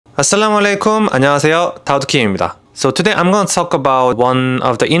Assalamu alaikum. 안녕하세요. Daud Kim입니다. So today I'm going to talk about one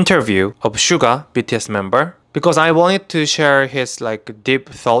of the interview of Suga, BTS member, because I wanted to share his deep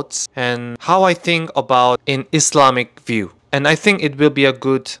thoughts and how I think about in Islamic view. And I think it will be a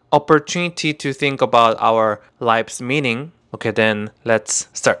good opportunity to think about our life's meaning. Okay, then let's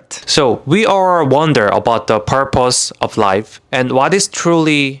start. So we all wonder about the purpose of life and what it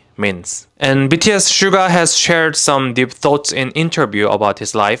truly means. And BTS Suga has shared some deep thoughts in interview about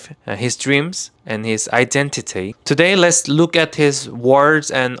his life, his dreams, and his identity. Today, let's look at his words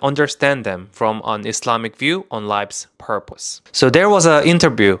and understand them from an Islamic view on life's purpose. So there was an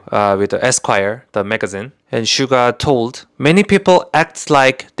interview with the Esquire, the magazine, and Suga told, "Many people act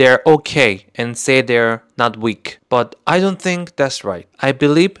like they're okay and say they're not weak, but I don't think that's right. I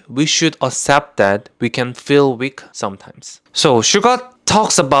believe we should accept that we can feel weak sometimes." So Suga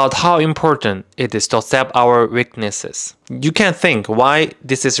talks about how important it is to accept our weaknesses. You can think why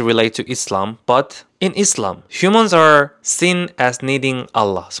this is related to Islam, but in Islam, humans are seen as needing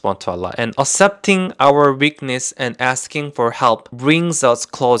Allah subhanahu wa ta'ala, and accepting our weakness and asking for help brings us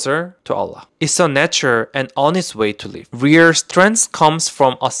closer to Allah. It's a natural and honest way to live. Real strength comes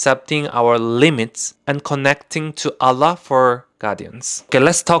from accepting our limits and connecting to Allah for guardians. Okay,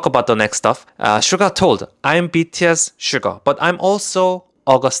 let's talk about the next stuff. Suga told, "I'm BTS Suga, but I'm also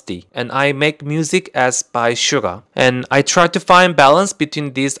Augusti, and I make music as by Suga, and I try to find balance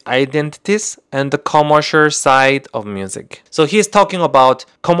between these identities and the commercial side of music." So he's talking about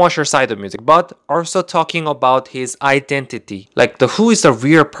commercial side of music, but also talking about his identity, like who is the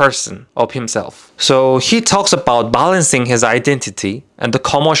real person of himself. So he talks about balancing his identity and the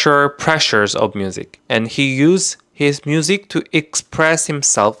commercial pressures of music, and he used his music to express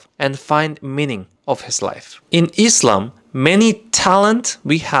himself and find meaning of his life. In Islam, many talent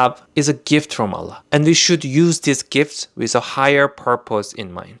we have is a gift from Allah, and we should use these gifts with a higher purpose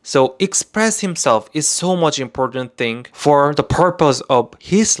in mind. So express himself is so much important thing for the purpose of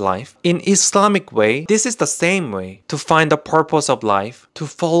his life. In Islamic way, this is the same way to find the purpose of life, to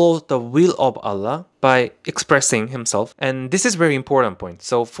follow the will of Allah by expressing himself. And this is very important point.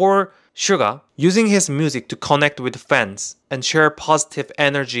 So for Suga, using his music to connect with fans and share positive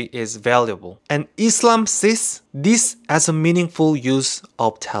energy is valuable. And Islam sees this as a meaningful use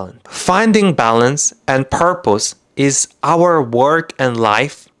of talent. Finding balance and purpose is our work and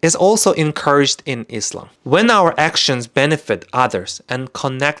life is also encouraged in Islam. When our actions benefit others and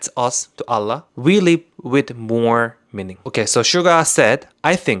connect us to Allah, we live with more meaning. Okay, so Suga said,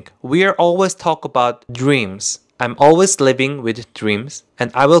 "I think we are always talk about dreams. I'm always living with dreams, and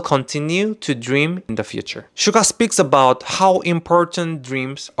I will continue to dream in the future." Suga speaks about how important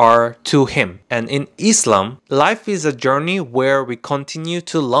dreams are to him. And in Islam, life is a journey where we continue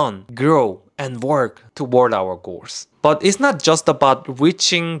to learn, grow, and work toward our goals. But it's not just about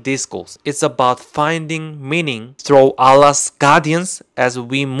reaching these goals. It's about finding meaning through Allah's guidance as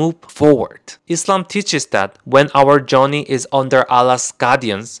we move forward. Islam teaches that when our journey is under Allah's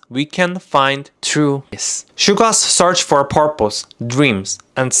guidance, we can find true peace. Suga's search for purpose, dreams,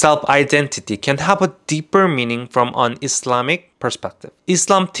 and self-identity can have a deeper meaning from an Islamic perspective.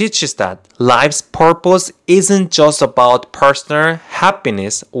 Islam teaches that life's purpose isn't just about personal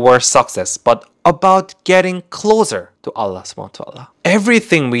happiness or success, but about getting closer to Allah subhanahu wa ta'ala.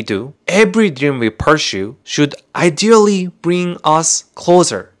 Everything we do, every dream we pursue should ideally bring us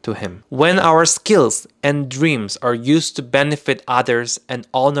closer to Him. When our skills and dreams are used to benefit others and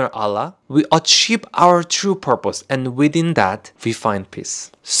honor Allah, we achieve our true purpose, and within that, we find peace.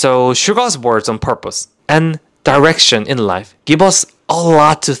 So Suga's words on purpose and direction in life give us a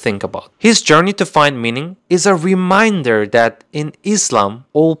lot to think about. His journey to find meaning is a reminder that in Islam,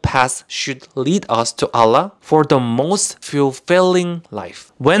 all paths should lead us to Allah for the most fulfilling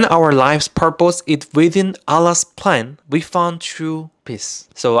life. When our life's purpose is within Allah's plan, we found true peace.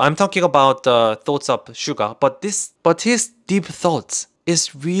 So I'm talking about the thoughts of Suga, but his deep thoughts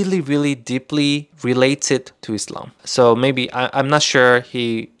is really deeply related to Islam. So maybe I'm not sure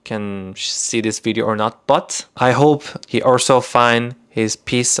he can see this video or not, but I hope he also find his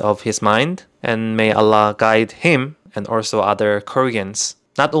peace of his mind, and may Allah guide him and also other Koreans,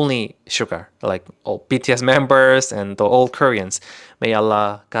 not only Suga, like all BTS members and all Koreans. May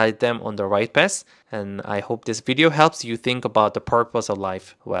Allah guide them on the right path. And I hope this video helps you think about the purpose of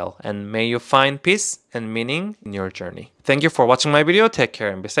life well. And may you find peace and meaning in your journey. Thank you for watching my video. Take care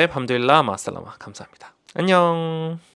and be safe. Alhamdulillah. Ma'asalama. 감사합니다. 안녕.